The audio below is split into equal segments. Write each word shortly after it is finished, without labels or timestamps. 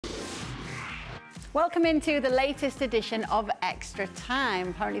Welcome into the latest edition of Extra Time.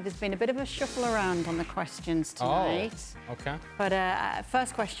 Apparently there's been a bit of a shuffle around on the questions tonight. Oh, okay. But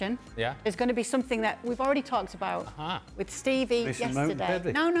first question is going to be something that we've already talked about with Stevie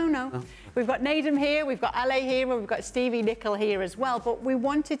yesterday. No. We've got Nedum here, we've got Ale here, and we've got Stevie Nicol here as well. But we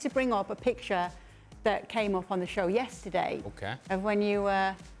wanted to bring up a picture that came up on the show yesterday of when you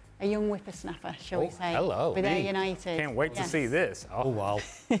were a young whippersnapper, shall we say, hello. with Ayr United. Can't wait to see this. Oh, wow.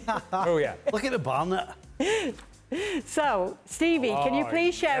 Oh, yeah. Look at the barnet. So, Stevie, can you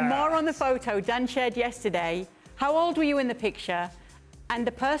please share more on the photo Dan shared yesterday? How old were you in the picture? And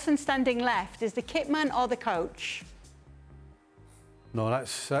the person standing left, is the kitman or the coach? No,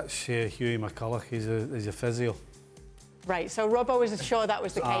 that's Hughie McCulloch. He's a physio. Right, so Robbo was sure that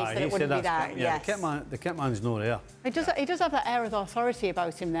was the case, that it wouldn't be that. Yeah, the kitman's not there. He does have that air of authority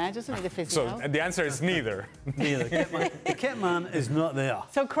about him there, doesn't he, the physio? So the answer is neither. Neither. The kitman is not there.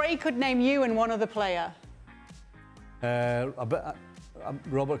 So Craig could name you and one other player. Robert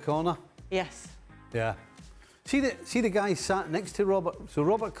Connor. Yes. Yeah. See the guy sat next to Robert. So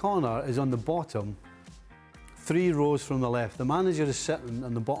Robert Connor is on the bottom, 3 rows from the left. The manager is sitting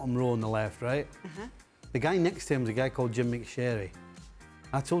on the bottom row on the left, right? The guy next to him is a guy called Jim McSherry.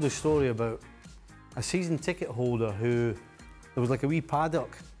 I told a story about a season ticket holder who, there was like a wee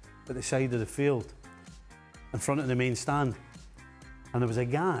paddock at the side of the field in front of the main stand. And there was a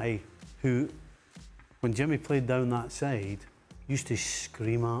guy who, when Jimmy played down that side, used to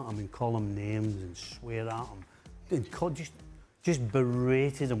scream at him and call him names and swear at him. And just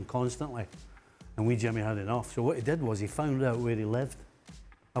berated him constantly. And Jimmy had enough. So what he did was he found out where he lived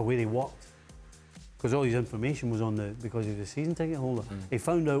or where he worked. Because all his information was on because he was a season ticket holder. He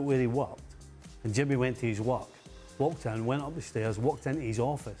found out where he worked, and Jimmy went to his work, walked in, went up the stairs, walked into his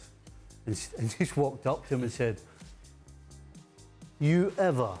office, and just walked up to him and said, "You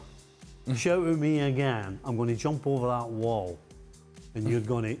ever shout at me again, I'm going to jump over that wall, and you're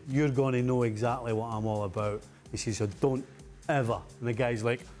going to know exactly what I'm all about." He says, "So don't ever." And the guy's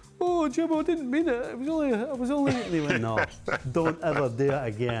like, "Oh, Jim, I didn't mean it. I was only." And he went, "No, don't ever do it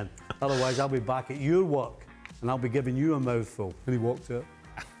again. Otherwise, I'll be back at your work and I'll be giving you a mouthful." And he walked out.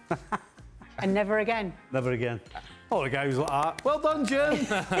 And never again? Never again. Oh, the guy was like, "Well done, Jim.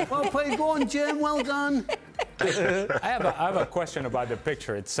 Well played. Go on, Jim. Well done." I have a question about the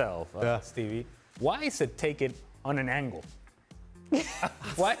picture itself, Stevie. Why is it taken on an angle?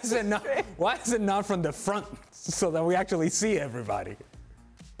 Why is it not from the front so that we actually see everybody?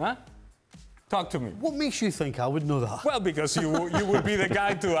 Huh? Talk to me. What makes you think I would know that? Well, because you would be the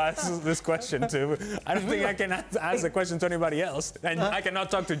guy to ask this question to. I don't think I can ask the question to anybody else. And I cannot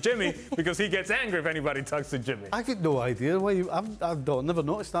talk to Jimmy because he gets angry if anybody talks to Jimmy. I've got no idea. I've never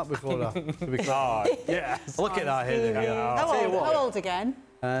noticed that before. Yes. Look at that head. How old again?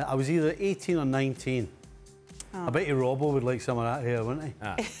 I was either 18 or 19. I bet you Robbo would like some of that hair, wouldn't he?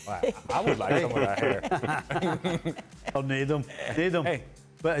 Well, I would like some of that hair. Or Nedum. Hey.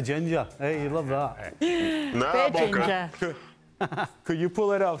 Bit of ginger. Hey, you love that. Bit of ginger. Could you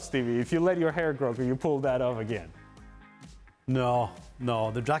pull it off, Stevie? If you let your hair grow, could you pull that off again? No.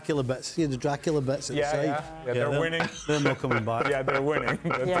 The Dracula bits. See the Dracula bits at the side? Yeah, they're winning. They're not coming back. Yeah, they're winning.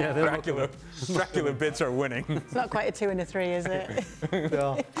 Dracula bits are winning. It's not quite a 2 and a 3, is it?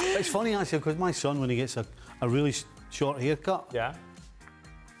 Yeah. It's funny, actually, because my son, when he gets a really short haircut,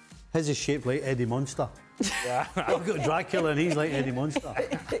 his is shaped like Eddie Munster. Yeah. I've got Dracula and he's like Eddie Munster.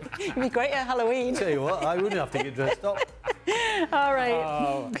 It'd be great at Halloween. Tell you what, I wouldn't have to get dressed up. All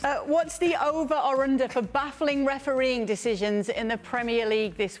right. What's the over or under for baffling refereeing decisions in the Premier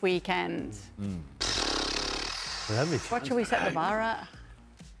League this weekend? What should we set the bar at?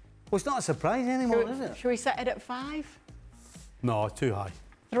 Well, it's not a surprise anymore, is it? Should we set it at 5? No, too high.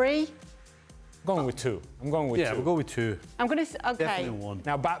 3? I'm going with 2. I'm going with 2. Yeah, we'll go with 2. I'm going to... OK. Definitely 1.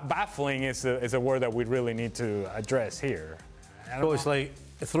 Now, baffling is a word that we really need to address here. So it's like,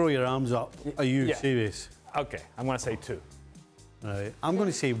 throw your arms up. Are you serious? OK, I'm going to say 2. Right. I'm going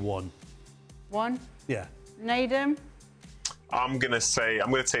to say 1. 1? Yeah. Nedum? I'm going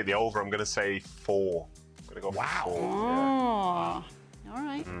to take the over. I'm going to say 4. I'm going to go for 4. Oh. All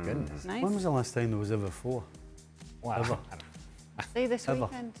right. Goodness. Nice. When was the last time there was ever 4? Wow. Ever. See, this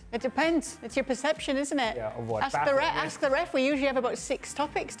weekend. It depends. It's your perception, isn't it? Yeah, of what? Ask the ref. We usually have about 6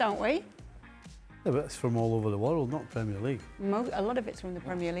 topics, don't we? Yeah, but it's from all over the world, not Premier League. A lot of it's from the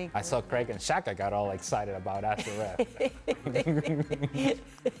Premier League. I saw Craig and Shaka got all excited about Ask the Ref.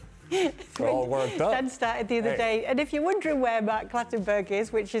 They're all worked up. Dan started the other day. And if you're wondering where Mark Clattenburg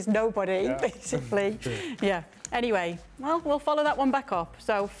is, which is nobody, basically. Yeah. Anyway, well, we'll follow that one back up.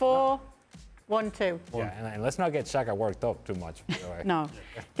 So 4, 1-2. Yeah, and let's not get Shaka worked up too much. No.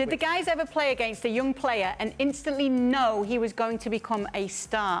 Did the guys ever play against a young player and instantly know he was going to become a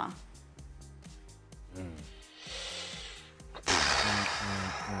star?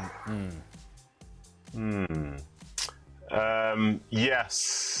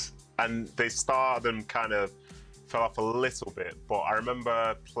 Yes, and they started and kind of fell off a little bit, but I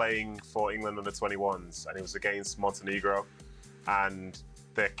remember playing for England under 21s, and it was against Montenegro, and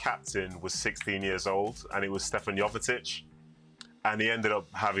their captain was 16 years old, and it was Stefan Jovetic, and he ended up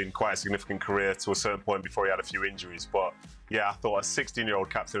having quite a significant career to a certain point before he had a few injuries. But yeah, I thought a 16-year-old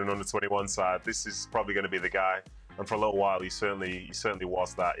captain in under 21 side, this is probably going to be the guy. And for a little while, he certainly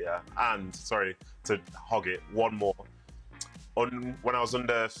was that, yeah. And sorry to hog it, one more. When I was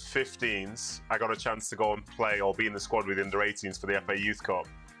under 15s, I got a chance to go and play or be in the squad with the under 18s for the FA Youth Cup.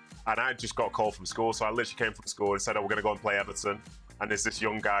 And I just got called from school, so I literally came from school and said, oh, we're going to go and play Everton. And there's this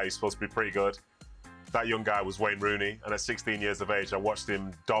young guy who's supposed to be pretty good. That young guy was Wayne Rooney, and at 16 years of age, I watched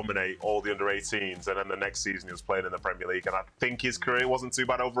him dominate all the under 18s, and then the next season he was playing in the Premier League, and I think his career wasn't too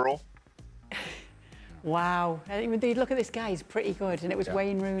bad overall. Wow. Look at this guy, he's pretty good, and it was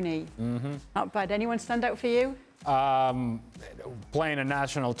Wayne Rooney. Not bad. Anyone stand out for you? Playing a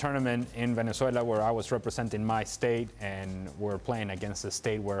national tournament in Venezuela where I was representing my state, and we're playing against a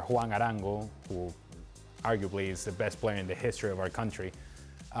state where Juan Arango, who arguably is the best player in the history of our country,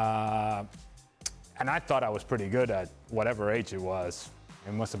 and I thought I was pretty good at whatever age it was.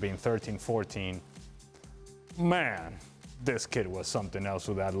 It must have been 13, 14. Man, this kid was something else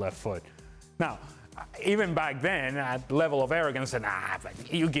with that left foot. Now, even back then, at the level of arrogance, and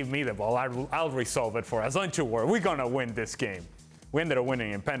you give me the ball, I'll resolve it for us. Don't you worry, we're gonna win this game. We ended up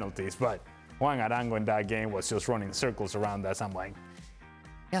winning in penalties, but Juan Arango in that game was just running circles around us. I'm like,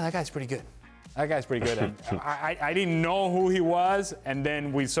 yeah, that guy's pretty good. That guy's pretty good. And I didn't know who he was, and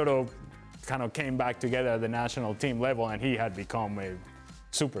then we sort of kind of came back together at the national team level, and he had become a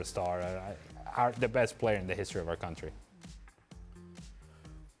superstar, the best player in the history of our country.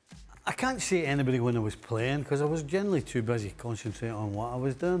 I can't say anybody when I was playing because I was generally too busy concentrating on what I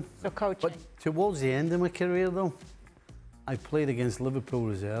was doing. So coaching. But towards the end of my career, though, I played against Liverpool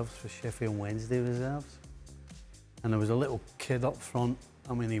reserves for Sheffield Wednesday reserves, and there was a little kid up front.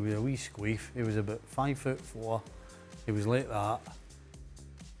 I mean, he was a wee squeef. He was about 5'4". He was like that,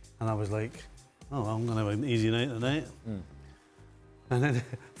 and I was like, "Oh, I'm gonna have an easy night tonight." And then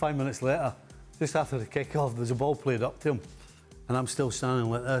 5 minutes later, just after the kick-off, there's a ball played up to him. And I'm still standing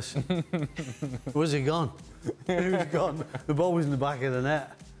like this. Where's he gone? He was gone. The ball was in the back of the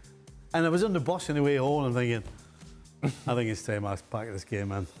net. And I was on the bus on the way home and thinking, I think it's time I pack this game,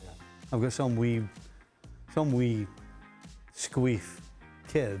 man. Yeah. I've got some wee squeef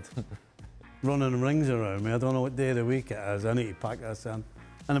kid running rings around me. I don't know what day of the week it is. I need to pack this in.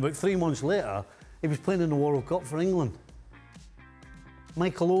 And about 3 months later, he was playing in the World Cup for England.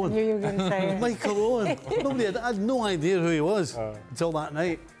 Michael Owen. I knew you were going to say it. Michael Owen. I had no idea who he was until that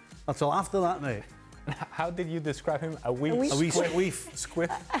night. Until after that night. How did you describe him? A wee squeef. It's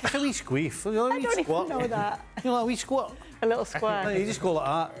a wee squeef. You know, a wee I don't squat. even know that. You know, a wee squat. A little square. You just go like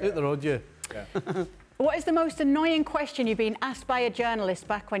that, out the road, you. Yeah. What is the most annoying question you've been asked by a journalist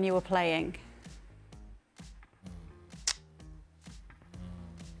back when you were playing?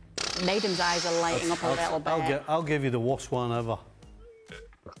 Nedum's eyes are lighting up a little bit. I'll give you the worst one ever.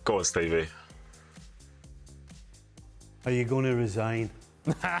 Go on, Stevie. Are you going to resign?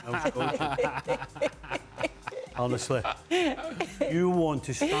 Honestly. You want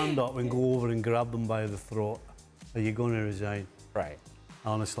to stand up and go over and grab them by the throat. Are you going to resign? Right.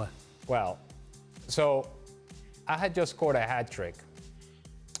 Honestly. Well, so I had just scored a hat trick.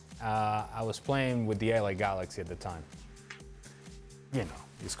 I was playing with the LA Galaxy at the time. You know,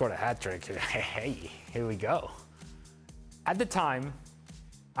 you scored a hat trick. Hey, here we go. At the time,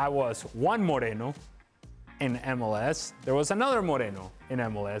 I was one Moreno in MLS. There was another Moreno in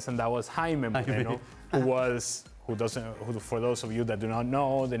MLS, and that was Jaime Moreno, who for those of you that do not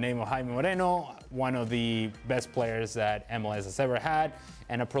know the name of Jaime Moreno, one of the best players that MLS has ever had,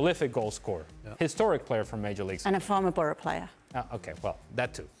 and a prolific goal scorer, historic player from Major League Soccer. And a former Borough player. Okay, well,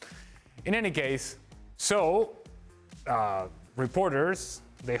 that too. In any case, so reporters,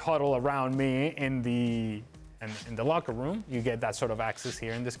 they huddle around me in the locker room. You get that sort of access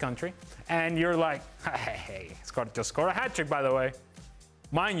here in this country. And you're like, hey, just scored a hat trick, by the way.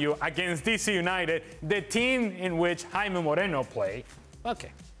 Mind you, against DC United, the team in which Jaime Moreno played.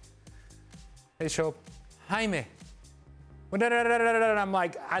 Okay. They show up, Jaime. I'm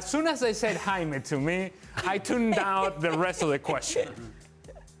like, as soon as they said Jaime to me, I tuned out the rest of the question.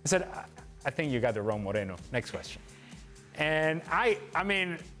 I said, I think you got the wrong Moreno. Next question. And I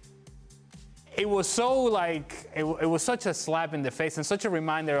mean, it was so like, it was such a slap in the face and such a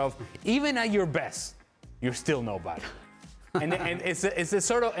reminder of, even at your best, you're still nobody. and it's a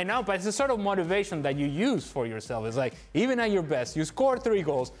sort of, but it's a sort of motivation that you use for yourself. It's like, even at your best, you scored 3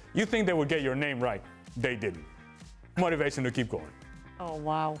 goals, you think they would get your name right. They didn't. Motivation to keep going. Oh,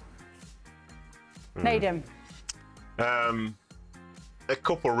 wow. Nedum. A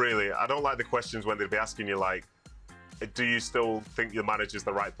couple, really. I don't like the questions when they'd be asking you, like, do you still think your manager's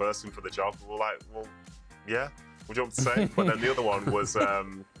the right person for the job? We're like, well, yeah. What do you want to say? But then the other one was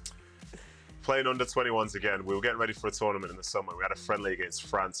playing under 21s again. We were getting ready for a tournament in the summer. We had a friendly against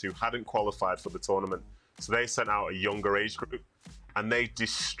France who hadn't qualified for the tournament. So they sent out a younger age group and they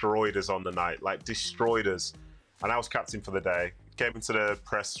destroyed us on the night, like destroyed us. And I was captain for the day. Came into the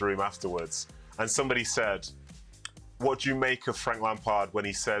press room afterwards and somebody said, what do you make of Frank Lampard when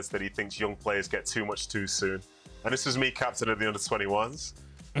he says that he thinks young players get too much too soon? And this was me captain of the under-21s.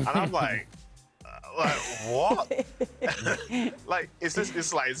 And I'm like what? Like, is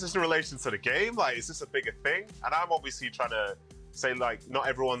this in relation to the game? Like, is this a bigger thing? And I'm obviously trying to say, like, not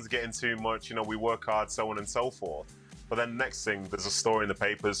everyone's getting too much, you know, we work hard, so on and so forth. But then next thing, there's a story in the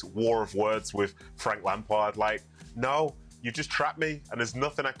papers, war of words with Frank Lampard. Like, no, you just trapped me, and there's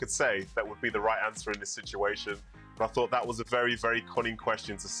nothing I could say that would be the right answer in this situation. But I thought that was a very, very cunning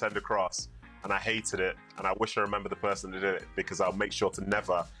question to send across, and I hated it, and I wish I remember the person that did it, because I'll make sure to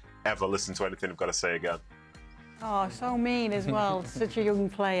never, ever listen to anything I've got to say again. Oh, so mean as well. Such a young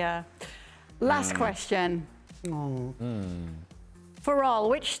player. Last question. For all,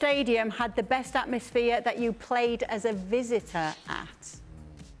 which stadium had the best atmosphere that you played as a visitor at?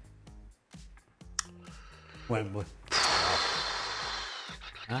 Wembley.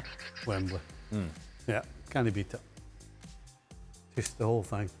 Huh? Wembley. Yeah, can't beat it. Just the whole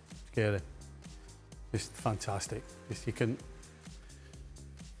thing. Scary. Just fantastic. Just you can.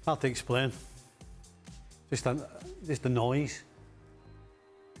 Hard to explain. Just the noise.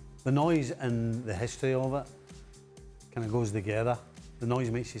 The noise and the history of it kind of goes together. The noise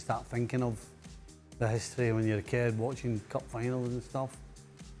makes you start thinking of the history when you're a kid watching cup finals and stuff.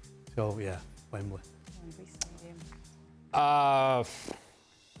 So yeah, Wembley.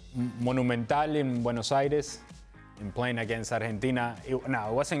 Monumental in Buenos Aires, in playing against Argentina. It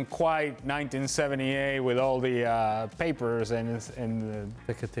wasn't quite 1978 with all the papers and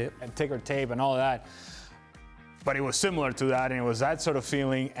the ticker tape and all that, but it was similar to that, and it was that sort of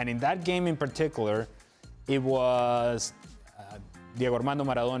feeling. And in that game in particular, it was Diego Armando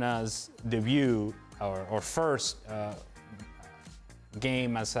Maradona's debut or first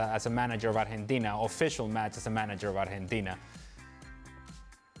game as a manager of Argentina, official match as a manager of Argentina.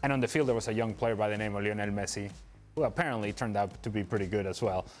 And on the field, there was a young player by the name of Lionel Messi, who apparently turned out to be pretty good as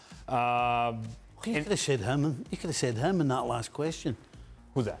well. You could have said him. You could have said him in that last question.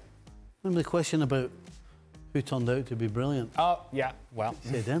 Who's that? Remember the question about who turned out to be brilliant? Oh, yeah. Well,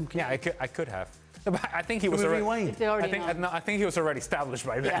 said him. Yeah, I could have. But I think he was already. I think he was already established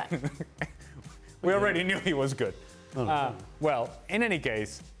by then. Yeah. We already knew he was good. Well, in any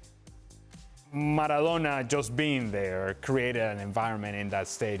case, Maradona just being there created an environment in that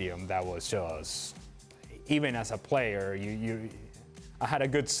stadium that was just, even as a player, I had a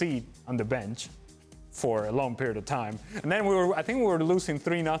good seat on the bench for a long period of time. And then I think we were losing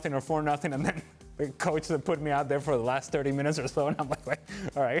 3-0 or 4-0, and then the coach that put me out there for the last 30 minutes or so, and I'm like,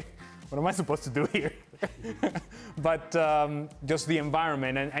 all right, what am I supposed to do here? But just the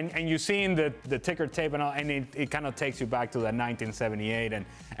environment, and you seeing the ticker tape and all, and it kind of takes you back to that 1978,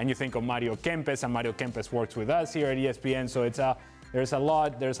 and you think of Mario Kempes, and Mario Kempes works with us here at ESPN, so there's a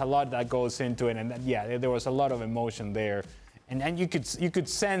lot that goes into it, and yeah, there was a lot of emotion there, and you could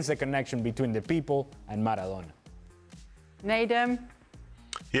sense the connection between the people and Maradona. Nedum?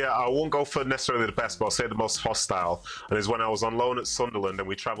 Yeah, I won't go for necessarily the best, but I'll say the most hostile. And it's when I was on loan at Sunderland and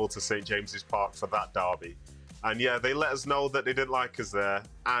we travelled to St James's Park for that derby. And yeah, they let us know that they didn't like us there,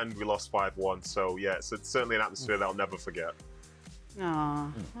 and we lost 5-1. So yeah, it's certainly an atmosphere that I'll never forget.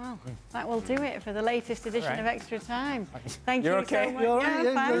 Oh, well, that will do it for the latest edition of Extra Time. Thank you okay? so much. You're okay?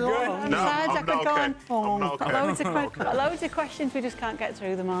 Yeah, fine. You're good? I'm No, sad. I'm I could not go okay. on. I'm not okay. Loads of questions, we just can't get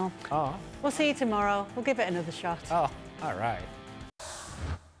through them all. Oh. We'll see you tomorrow. We'll give it another shot. Oh, all right.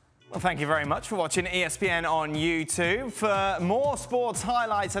 Well, thank you very much for watching ESPN on YouTube. For more sports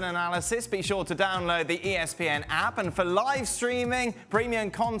highlights and analysis, be sure to download the ESPN app. And for live streaming, premium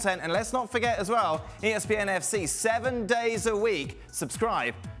content, and let's not forget as well, ESPN FC 7 days a week.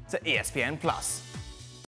 Subscribe to ESPN+.